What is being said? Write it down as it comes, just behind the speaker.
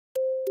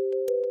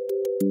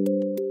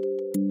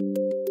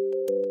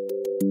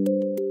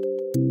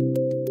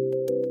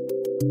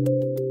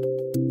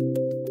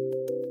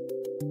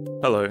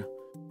Hello.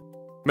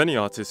 Many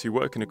artists who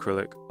work in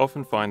acrylic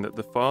often find that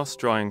the fast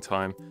drying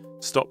time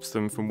stops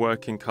them from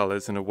working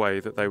colours in a way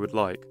that they would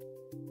like.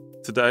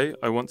 Today,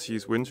 I want to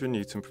use Winsor &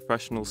 Newton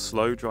Professional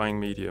Slow Drying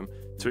Medium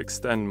to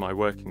extend my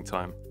working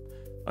time.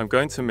 I'm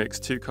going to mix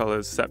two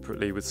colours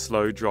separately with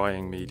Slow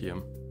Drying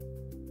Medium.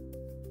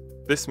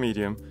 This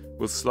medium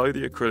will slow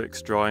the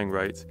acrylic's drying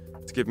rate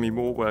to give me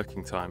more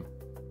working time.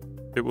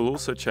 It will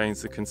also change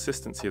the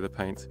consistency of the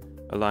paint,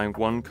 allowing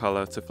one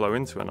colour to flow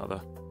into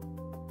another.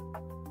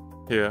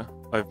 Here,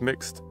 I've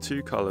mixed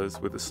two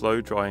colours with a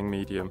slow drying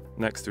medium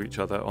next to each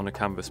other on a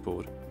canvas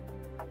board.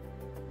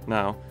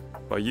 Now,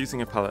 by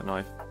using a palette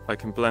knife, I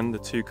can blend the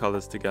two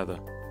colours together.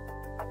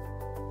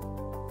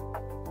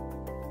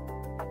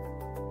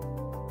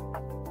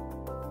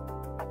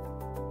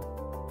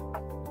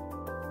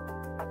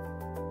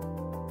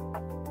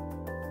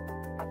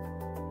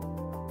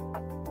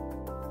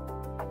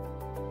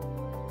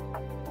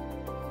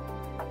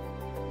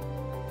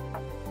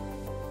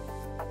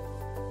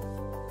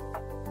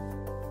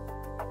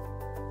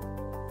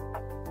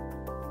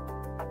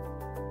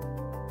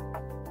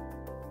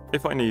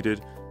 If I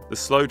needed, the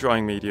slow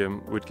drying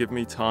medium would give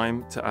me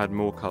time to add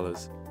more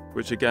colours,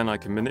 which again I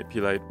can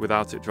manipulate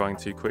without it drying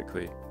too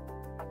quickly.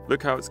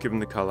 Look how it's given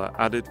the colour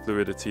added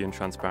fluidity and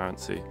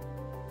transparency.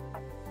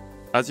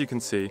 As you can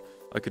see,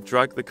 I could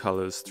drag the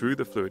colours through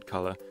the fluid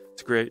colour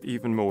to create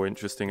even more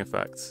interesting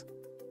effects.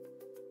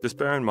 Just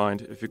bear in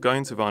mind, if you're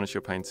going to varnish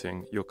your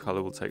painting, your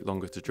colour will take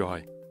longer to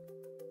dry.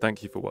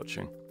 Thank you for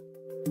watching.